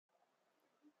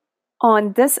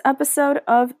On this episode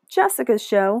of Jessica's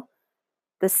Show,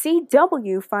 the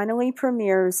CW finally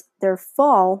premieres their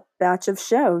fall batch of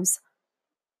shows.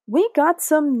 We got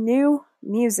some new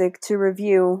music to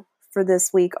review for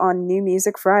this week on New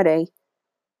Music Friday.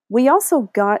 We also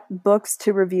got books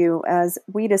to review as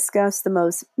we discuss the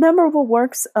most memorable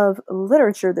works of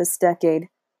literature this decade.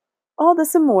 All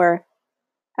this and more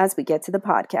as we get to the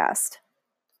podcast.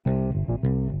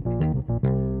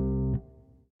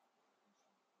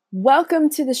 Welcome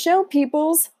to the show,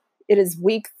 peoples. It is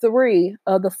week 3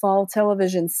 of the fall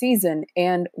television season,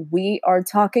 and we are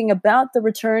talking about the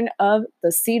return of the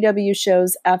CW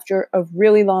shows after a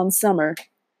really long summer.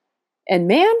 And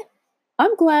man,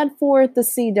 I'm glad for the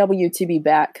CW to be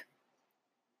back.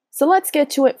 So let's get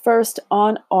to it first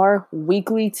on our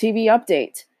weekly TV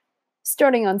update.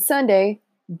 Starting on Sunday,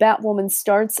 Batwoman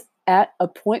starts at a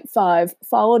 0.5,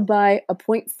 followed by a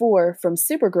 0.4 from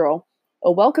Supergirl, a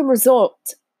welcome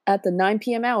result at the 9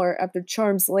 p.m. hour after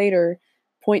Charm's later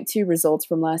 0.2 results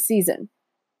from last season.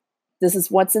 This is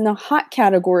what's in the hot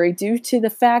category due to the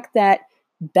fact that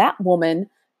Batwoman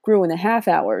grew in the half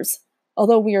hours.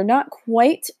 Although we are not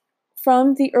quite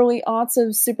from the early aughts of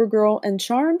Supergirl and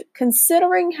Charmed,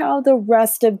 considering how the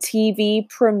rest of TV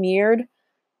premiered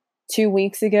 2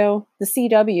 weeks ago, the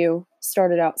CW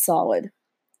started out solid.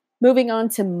 Moving on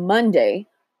to Monday,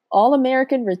 All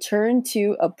American returned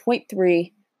to a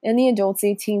 0.3 in the Adults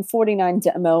 1849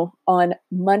 demo on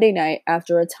Monday night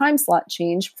after a time slot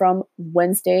change from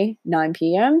Wednesday 9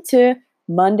 p.m. to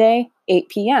Monday 8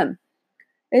 p.m.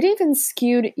 It even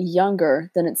skewed younger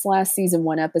than its last season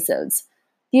 1 episodes.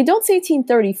 The Adults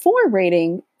 1834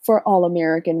 rating for All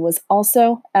American was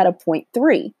also at a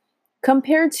 0.3,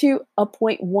 compared to a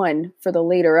 0.1 for the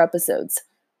later episodes.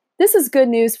 This is good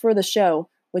news for the show,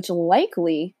 which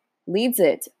likely leads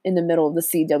it in the middle of the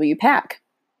CW pack.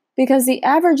 Because the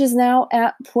average is now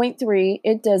at 0.3,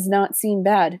 it does not seem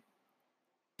bad.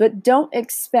 But don't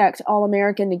expect All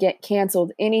American to get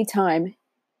canceled anytime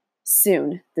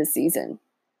soon this season.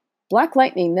 Black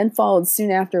Lightning then followed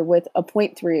soon after with a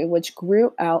 0.3, which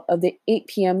grew out of the 8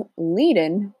 p.m.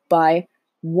 lead-in by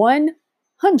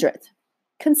 100th.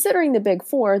 Considering the Big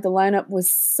Four, the lineup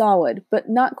was solid, but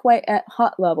not quite at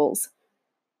hot levels.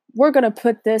 We're going to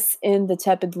put this in the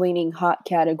tepid leaning hot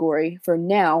category for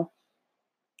now.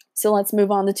 So let's move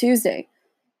on to Tuesday.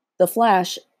 The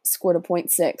Flash scored a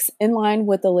 0.6, in line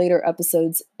with the later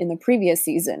episodes in the previous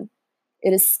season.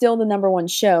 It is still the number 1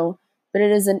 show, but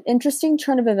it is an interesting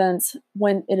turn of events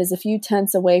when it is a few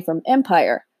tenths away from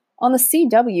Empire. On the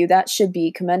CW, that should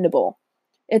be commendable.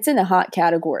 It's in the hot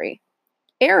category.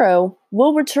 Arrow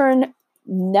will return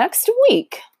next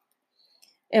week.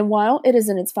 And while it is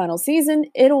in its final season,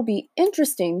 it'll be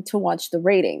interesting to watch the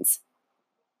ratings.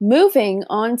 Moving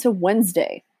on to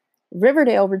Wednesday.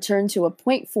 Riverdale returned to a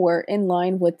 0.4 in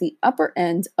line with the upper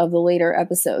end of the later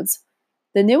episodes.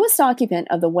 The newest occupant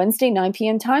of the Wednesday 9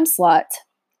 p.m. time slot,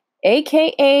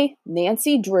 aka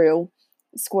Nancy Drew,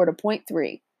 scored a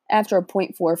 0.3 after a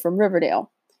 0.4 from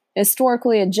Riverdale.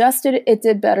 Historically adjusted, it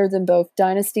did better than both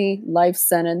Dynasty, Life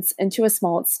Sentence, and to a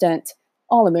small extent,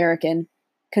 All American.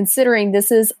 Considering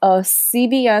this is a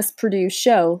CBS-produced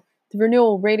show, the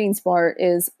renewal ratings bar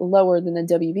is lower than the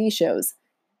WB shows.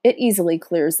 It easily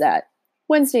clears that.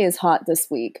 Wednesday is hot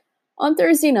this week. On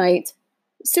Thursday night,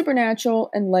 Supernatural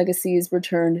and Legacies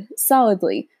returned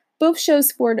solidly. Both shows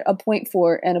scored a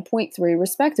 0.4 and a 0.3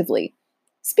 respectively.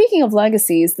 Speaking of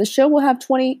Legacies, the show will have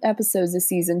 20 episodes this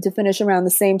season to finish around the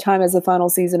same time as the final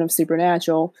season of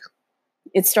Supernatural.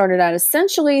 It started out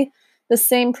essentially the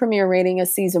same premiere rating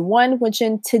as season 1, which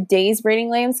in today's rating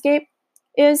landscape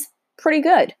is pretty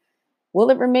good.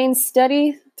 Will it remain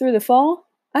steady through the fall?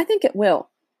 I think it will.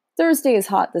 Thursday is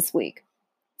hot this week.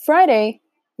 Friday,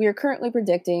 we are currently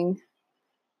predicting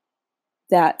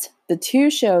that the 2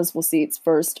 shows will see its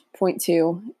first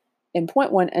 0.2 and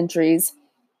 0.1 entries,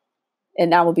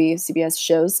 and that will be CBS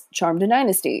shows Charmed and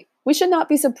Dynasty. We should not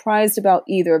be surprised about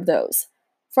either of those.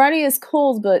 Friday is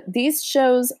cold, but these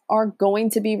shows are going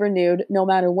to be renewed no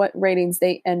matter what ratings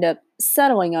they end up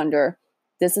settling under.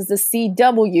 This is the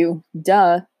CW,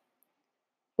 duh.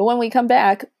 But when we come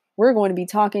back, we're going to be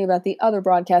talking about the other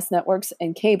broadcast networks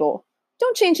and cable.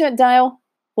 Don't change that dial.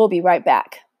 We'll be right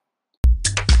back.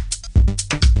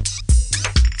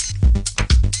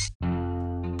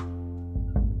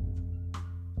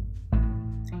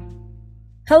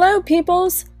 Hello,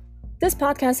 peoples. This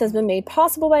podcast has been made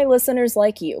possible by listeners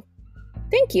like you.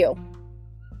 Thank you.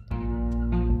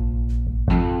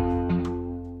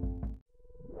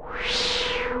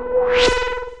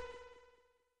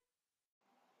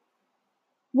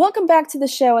 Welcome back to the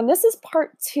show, and this is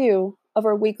part 2 of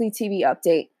our weekly TV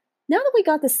update. Now that we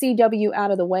got the CW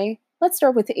out of the way, let's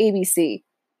start with ABC.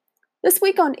 This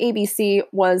week on ABC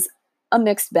was a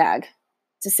mixed bag,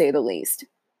 to say the least.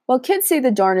 While kids say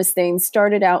the darnest things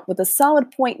started out with a solid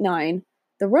 0.9,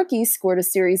 the rookies scored a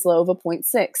series low of a 0.6.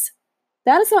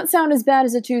 That does not sound as bad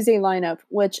as a Tuesday lineup,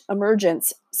 which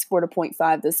Emergence scored a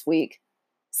 0.5 this week.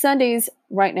 Sundays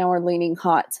right now are leaning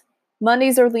hot.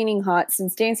 Mondays are leaning hot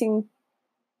since Dancing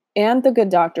and The Good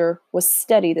Doctor was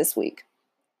steady this week.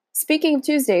 Speaking of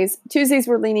Tuesdays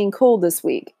were leaning cold this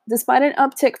week. Despite an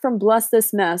uptick from Bless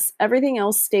This Mess, everything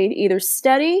else stayed either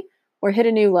steady or hit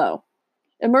a new low.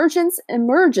 Emergence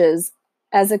emerges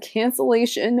as a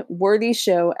cancellation-worthy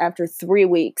show after 3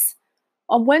 weeks.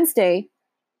 On Wednesday,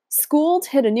 Schooled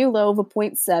hit a new low of a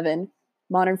 0.7,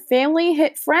 Modern Family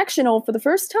hit fractional for the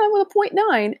first time with a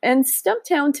 0.9, and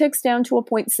Stumptown ticks down to a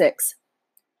 0.6.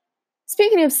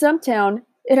 Speaking of Stumptown,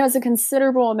 it has a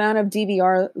considerable amount of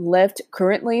DVR left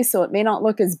currently, so it may not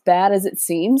look as bad as it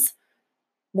seems.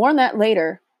 More on that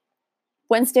later.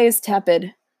 Wednesday is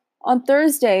tepid. On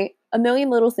Thursday, A Million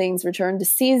Little Things returned to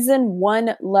Season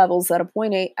 1 levels at a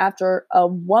 0.8 after a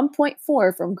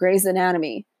 1.4 from Grey's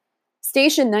Anatomy.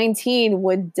 Station 19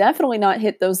 would definitely not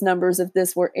hit those numbers if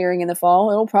this were airing in the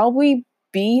fall. It'll probably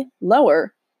be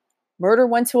lower. Murder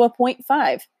went to a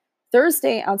 0.5.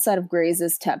 Thursday, outside of Grey's,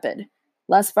 is tepid.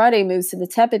 Last Friday moves to the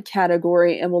tepid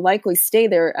category and will likely stay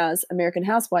there as American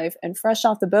Housewife and Fresh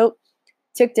Off the Boat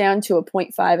tick down to a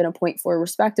 0.5 and a 0.4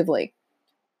 respectively.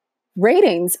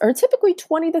 Ratings are typically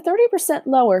 20 to 30%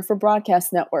 lower for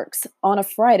broadcast networks on a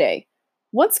Friday.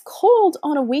 Once cold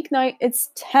on a weeknight,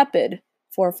 it's tepid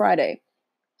for a Friday.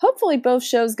 Hopefully both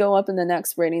shows go up in the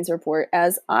next ratings report,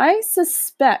 as I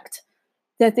suspect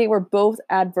that they were both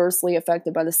adversely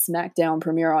affected by the SmackDown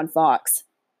premiere on Fox.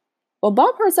 While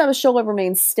Bob Hearts Have a Show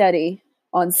remains steady,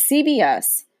 on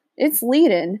CBS, its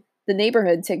lead-in, The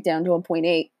Neighborhood, ticked down to a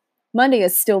 0.8. Monday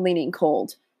is still leaning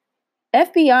cold.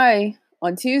 FBI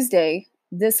on Tuesday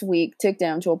this week ticked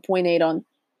down to a 0.8 on.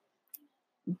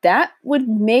 That would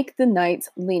make the night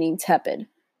leaning tepid.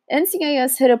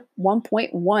 NCIS hit a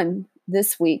 1.1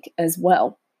 this week as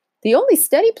well. The only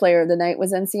steady player of the night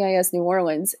was NCIS New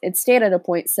Orleans. It stayed at a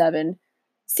 0.7.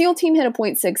 SEAL Team hit a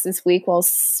 0.6 this week, while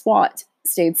SWAT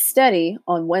stayed steady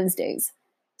on Wednesdays.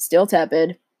 Still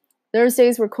tepid.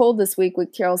 Thursdays were cold this week,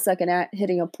 with Carol's second act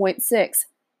hitting a 0.6.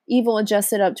 Evil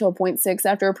adjusted up to a 0.6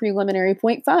 after a preliminary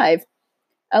 0.5.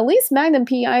 At least Magnum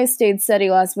PI stayed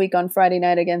steady last week on Friday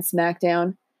night against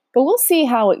SmackDown, but we'll see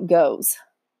how it goes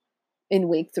in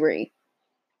week 3.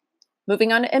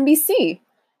 Moving on to NBC.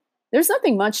 There's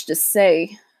nothing much to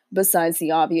say besides the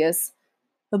obvious.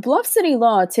 The Bluff City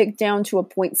Law ticked down to a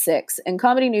 0.6, and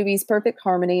Comedy Newbies' Perfect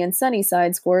Harmony and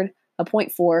Sunnyside scored a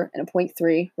 0.4 and a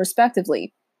 0.3,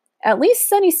 respectively. At least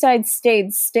Sunnyside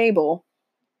stayed stable,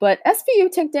 but SVU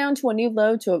ticked down to a new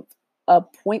low to a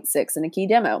 0.6 in a key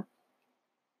demo.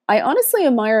 I honestly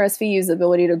admire SVU's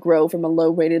ability to grow from a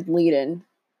low-rated lead-in.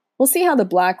 We'll see how the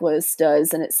Blacklist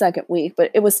does in its second week,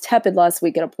 but it was tepid last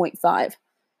week at a 0.5.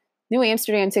 New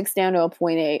Amsterdam ticks down to a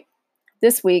 0.8.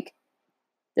 This week,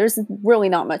 there's really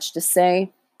not much to say,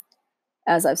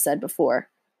 as I've said before.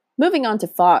 Moving on to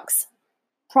Fox.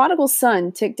 Prodigal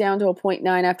Son ticked down to a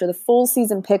 0.9 after the full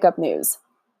season pickup news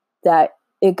that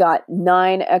it got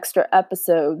 9 extra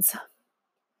episodes,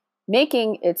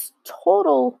 making its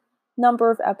total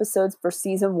number of episodes for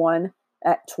season 1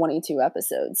 at 22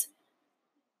 episodes.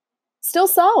 Still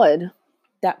solid,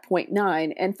 that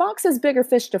 0.9, and Fox has bigger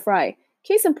fish to fry.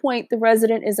 Case in point, The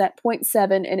Resident is at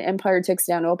 0.7 and Empire ticks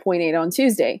down to a 0.8 on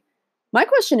Tuesday. My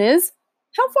question is,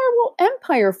 how far will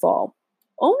Empire fall?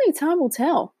 Only time will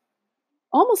tell.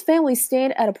 Almost Family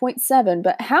stayed at a 0.7,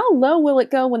 but how low will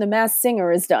it go when The Masked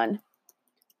Singer is done?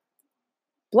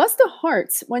 Bless the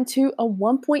Hearts went to a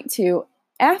 1.2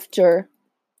 after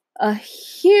a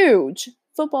huge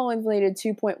football-inflated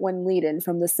 2.1 lead-in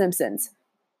from The Simpsons,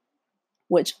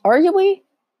 which arguably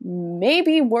may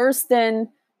be worse than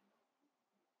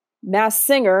Masked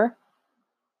Singer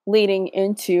leading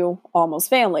into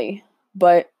Almost Family.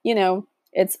 But,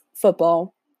 it's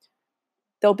football.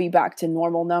 They'll be back to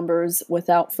normal numbers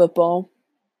without football.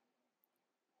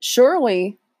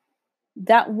 Surely,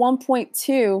 that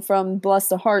 1.2 from Bless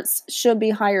the Hearts should be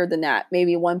higher than that.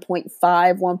 Maybe 1.5,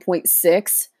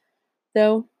 1.6.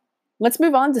 Though, let's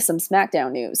move on to some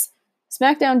SmackDown news.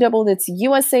 SmackDown doubled its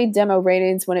USA demo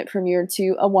ratings when it premiered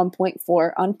to a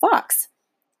 1.4 on Fox.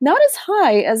 Not as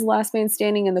high as Last Man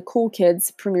Standing and the Cool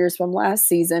Kids premieres from last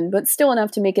season, but still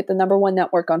enough to make it the #1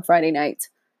 network on Friday night.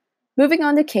 Moving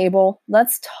on to cable,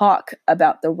 let's talk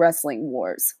about the Wrestling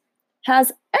Wars.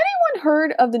 Has anyone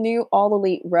heard of the new All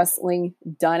Elite Wrestling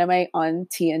Dynamite on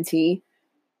TNT?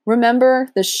 Remember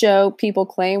the show people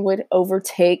claim would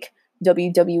overtake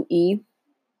WWE?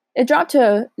 It dropped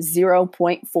to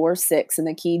 0.46 in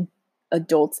the key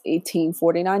adults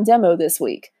 1849 demo this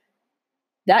week.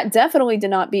 That definitely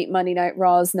did not beat Monday Night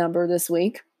Raw's number this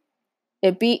week.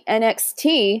 It beat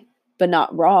NXT, but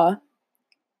not Raw.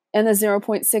 And the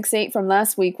 0.68 from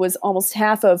last week was almost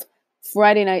half of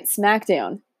Friday Night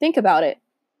SmackDown. Think about it.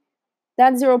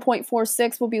 That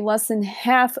 0.46 will be less than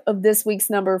half of this week's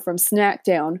number from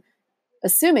SmackDown,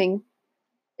 assuming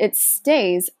it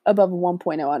stays above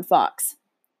 1.0 on Fox.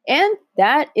 And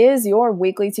that is your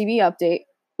weekly TV update.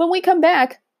 When we come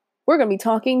back, we're going to be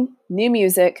talking new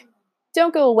music.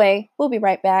 Don't go away. We'll be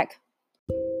right back.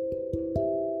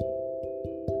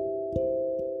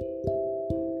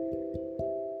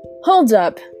 Hold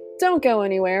up. Don't go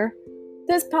anywhere.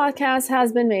 This podcast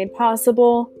has been made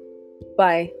possible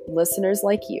by listeners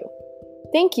like you.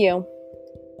 Thank you.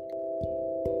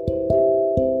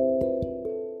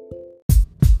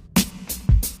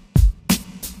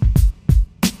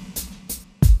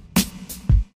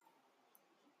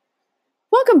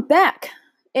 Welcome back.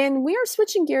 And we are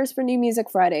switching gears for New Music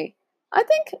Friday. I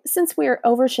think since we are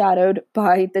overshadowed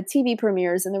by the TV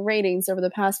premieres and the ratings over the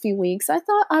past few weeks, I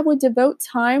thought I would devote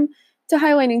time to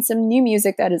highlighting some new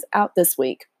music that is out this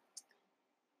week.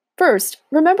 First,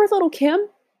 remember Lil' Kim?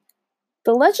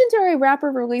 The legendary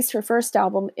rapper released her first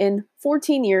album in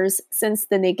 14 years since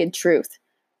The Naked Truth,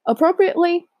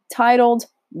 appropriately titled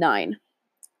 9.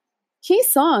 Key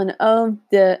song of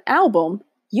the album,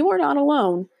 You Are Not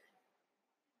Alone.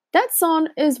 That song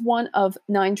is one of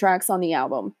 9 tracks on the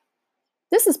album.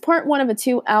 This is part 1 of a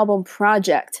 2-album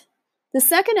project. The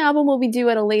second album will be due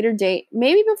at a later date,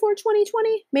 maybe before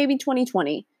 2020, maybe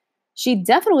 2020. She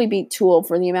definitely beat Tool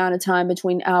for the amount of time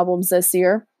between albums this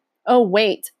year. Oh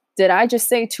wait, did I just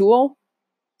say Tool?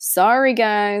 Sorry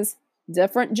guys,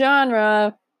 different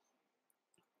genre.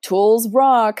 Tool's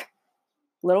rock.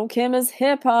 Lil' Kim is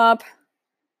hip-hop.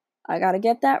 I gotta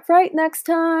get that right next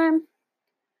time.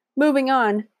 Moving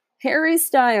on, Harry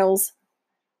Styles.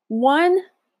 One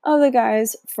of the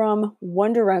guys from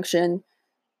One Direction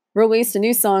released a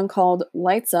new song called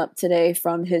Lights Up today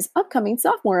from his upcoming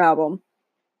sophomore album.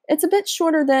 It's a bit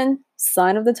shorter than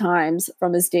Sign of the Times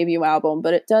from his debut album,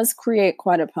 but it does create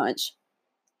quite a punch.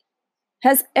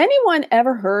 Has anyone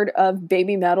ever heard of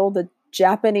Baby Metal, the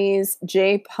Japanese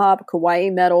J-pop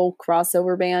kawaii metal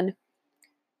crossover band?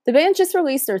 The band just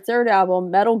released their 3rd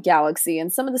album, Metal Galaxy,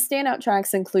 and some of the standout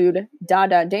tracks include Da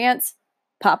Da Dance,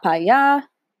 Papaya,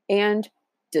 and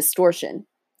Distortion.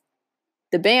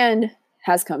 The band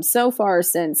has come so far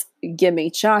since Gimme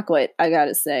Chocolate, I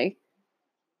gotta say.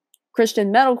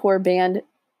 Christian metalcore band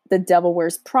The Devil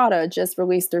Wears Prada just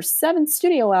released their 7th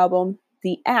studio album,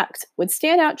 The Act, with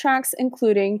standout tracks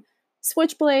including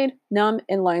Switchblade, Numb,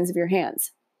 and Lines of Your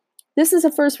Hands. This is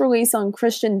the first release on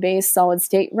Christian-based Solid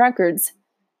State Records,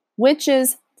 which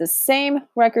is the same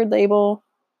record label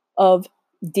of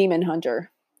Demon Hunter,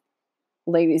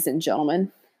 ladies and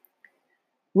gentlemen.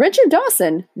 Richard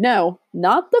Dawson, no,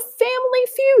 not the Family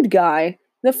Feud guy,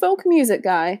 the folk music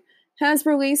guy, has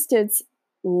released its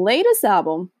latest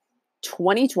album,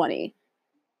 2020.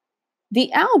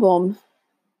 The album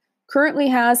currently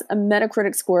has a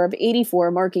Metacritic score of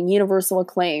 84, marking universal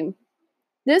acclaim.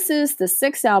 This is the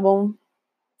 6th album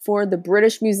for the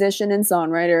British musician and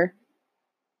songwriter.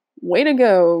 Way to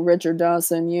go, Richard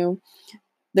Dawson, you.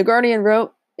 The Guardian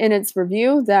wrote in its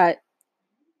review that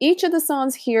each of the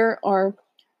songs here are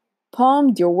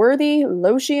Palme d'Or-worthy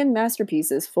Lotian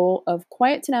masterpieces full of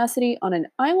quiet tenacity on an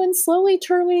island slowly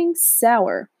turning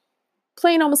sour.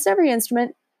 Playing almost every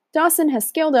instrument, Dawson has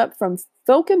scaled up from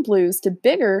folk and blues to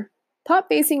bigger,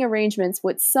 pop-basing arrangements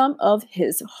with some of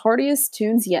his heartiest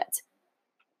tunes yet.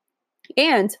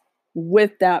 And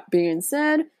with that being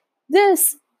said,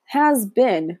 this has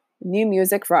been New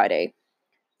Music Friday.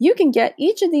 You can get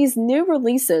each of these new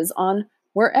releases on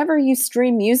wherever you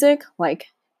stream music, like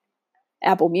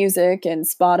Apple Music and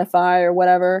Spotify or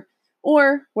whatever,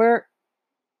 or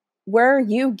where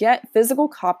you get physical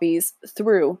copies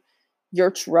through your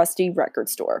trusty record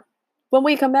store. When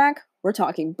we come back, we're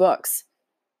talking books.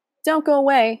 Don't go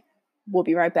away. We'll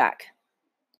be right back.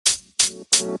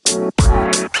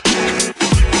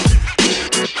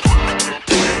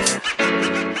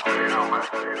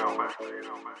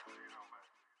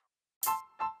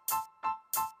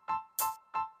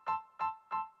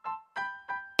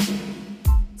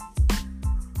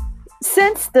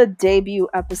 Since the debut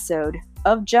episode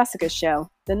of Jessica's show,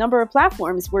 the number of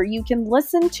platforms where you can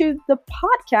listen to the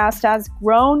podcast has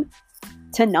grown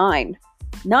to 9.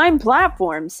 9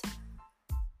 platforms.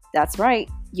 That's right.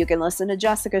 You can listen to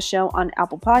Jessica's show on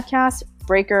Apple Podcasts,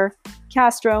 Breaker,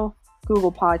 Castro,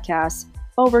 Google Podcasts,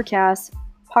 Overcast,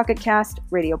 Pocket Cast,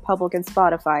 Radio Public, and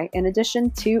Spotify, in addition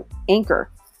to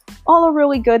Anchor. All are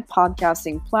really good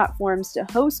podcasting platforms to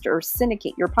host or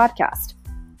syndicate your podcast.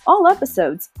 All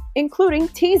episodes, including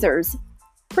teasers.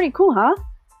 Pretty cool, huh?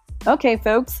 Okay,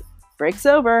 folks, break's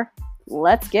over.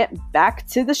 Let's get back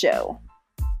to the show.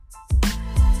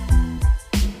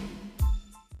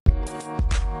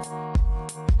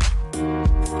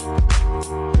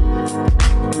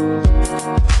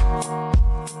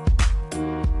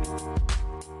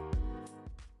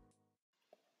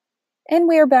 And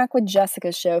we are back with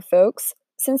Jessica's show, folks.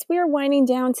 Since we are winding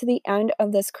down to the end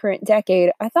of this current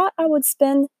decade, I thought I would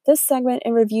spend this segment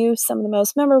and review some of the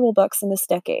most memorable books in this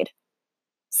decade.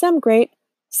 Some great,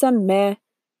 some meh,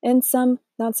 and some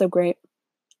not so great.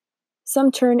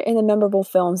 Some turned into memorable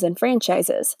films and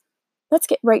franchises. Let's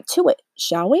get right to it,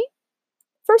 shall we?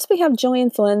 First, we have Gillian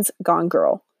Flynn's Gone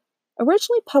Girl.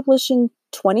 Originally published in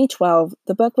 2012,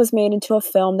 the book was made into a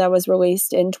film that was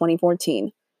released in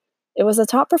 2014. It was a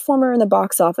top performer in the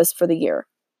box office for the year.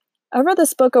 I read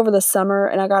this book over the summer,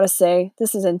 and I gotta say,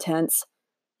 this is intense.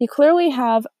 You clearly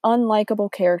have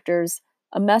unlikable characters,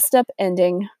 a messed up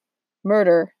ending,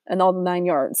 murder, and all the 9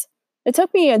 yards. It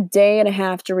took me a day and a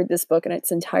half to read this book in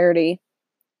its entirety.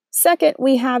 Second,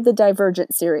 we have the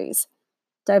Divergent series.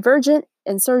 Divergent,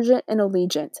 Insurgent, and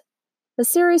Allegiant. The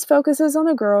series focuses on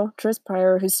a girl, Tris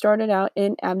Pryor, who started out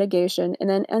in Abnegation and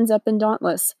then ends up in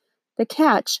Dauntless. The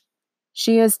catch: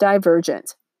 she is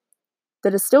divergent.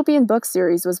 The dystopian book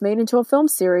series was made into a film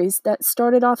series that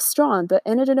started off strong but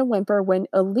ended in a whimper when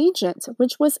Allegiant,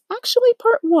 which was actually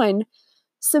part 1,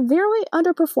 severely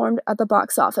underperformed at the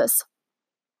box office.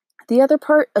 The other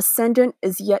part, Ascendant,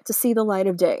 is yet to see the light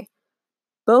of day.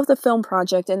 Both the film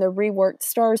project and the reworked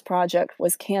Stars project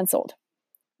was canceled.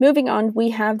 Moving on,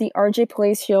 we have the R.J.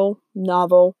 Palacio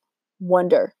novel,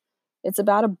 Wonder. It's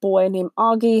about a boy named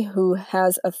Augie who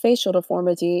has a facial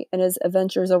deformity and his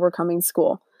adventures overcoming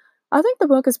school. I think the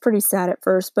book is pretty sad at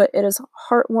first, but it is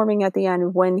heartwarming at the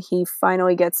end when he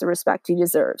finally gets the respect he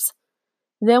deserves.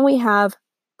 Then we have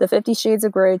the 50 Shades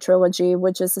of Grey trilogy,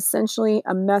 which is essentially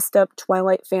a messed up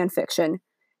Twilight fanfiction.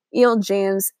 E.L.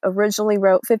 James originally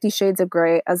wrote 50 Shades of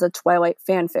Grey as a Twilight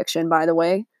fanfiction, by the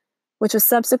way, which was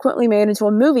subsequently made into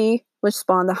a movie which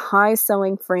spawned the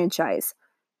high-selling franchise.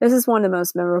 This is one of the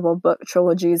most memorable book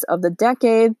trilogies of the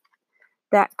decade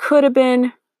that could have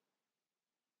been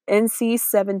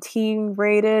NC-17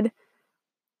 rated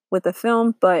with the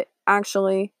film, but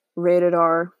actually rated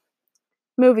R.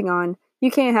 Moving on,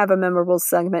 you can't have a memorable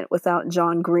segment without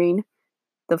John Green.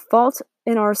 The Fault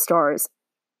in Our Stars,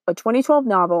 a 2012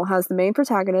 novel, has the main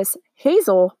protagonist,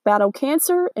 Hazel, battle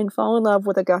cancer and fall in love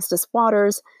with Augustus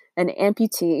Waters, an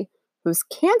amputee whose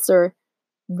cancer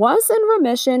was in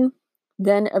remission,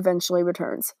 then eventually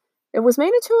returns. It was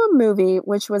made into a movie,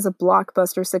 which was a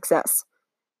blockbuster success.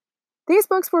 These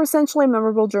books were essentially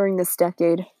memorable during this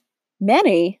decade.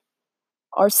 Many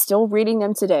are still reading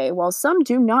them today, while some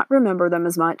do not remember them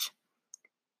as much.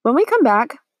 When we come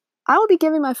back, I will be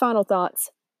giving my final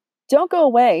thoughts. Don't go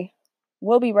away.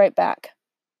 We'll be right back.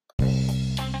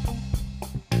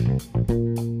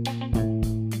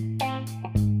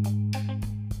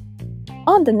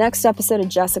 On the next episode of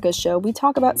Jessica's show, we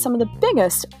talk about some of the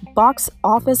biggest box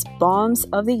office bombs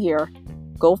of the year.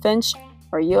 Goldfinch,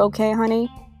 Are You Okay, Honey?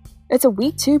 It's a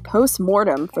week 2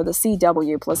 post-mortem for the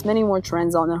CW, plus many more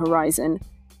trends on the horizon.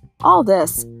 All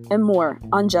this and more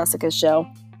on Jessica's show.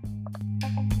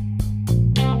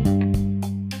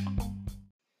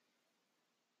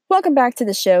 Welcome back to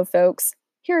the show, folks.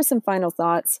 Here are some final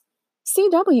thoughts.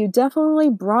 CW definitely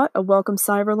brought a welcome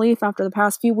sigh of relief after the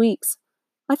past few weeks.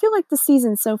 I feel like the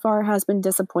season so far has been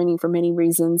disappointing for many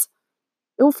reasons.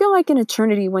 It will feel like an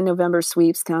eternity when November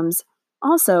sweeps comes.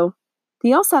 Also,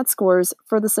 the LSAT scores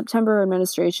for the September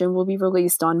administration will be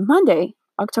released on Monday,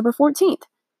 October 14th,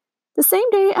 the same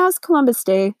day as Columbus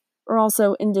Day, or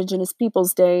also Indigenous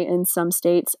Peoples Day in some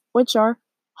states, which are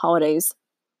holidays.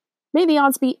 May the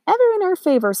odds be ever in our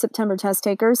favor, September test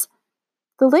takers.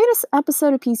 The latest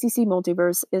episode of PCC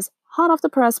Multiverse is hot off the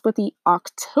press with the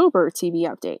October TV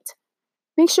update.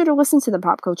 Make sure to listen to the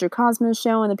Pop Culture Cosmos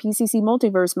show and the PCC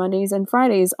Multiverse Mondays and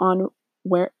Fridays on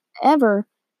wherever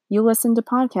you listen to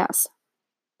podcasts.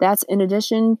 That's in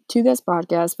addition to this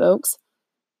podcast, folks.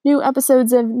 New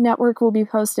episodes of Network will be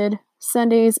posted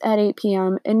Sundays at 8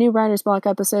 p.m., and new Writer's Block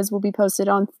episodes will be posted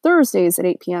on Thursdays at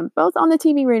 8 p.m., both on the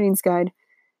TV Ratings Guide.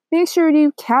 Make sure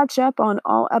to catch up on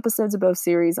all episodes of both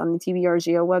series on the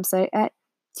TVRGO website at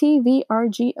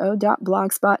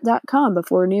tvrgo.blogspot.com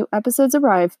before new episodes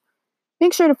arrive.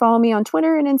 Make sure to follow me on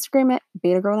Twitter and Instagram at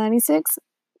BetaGirl96,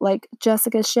 like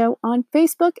Jessica's show on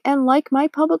Facebook, and like my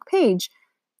public page,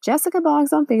 Jessica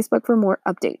Boggs on Facebook, for more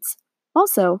updates.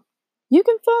 Also, you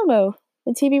can follow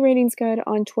the TV Ratings Guide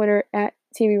on Twitter at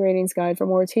TV Ratings Guide for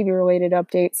more TV-related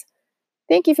updates.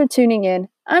 Thank you for tuning in.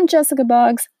 I'm Jessica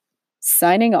Boggs,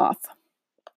 signing off.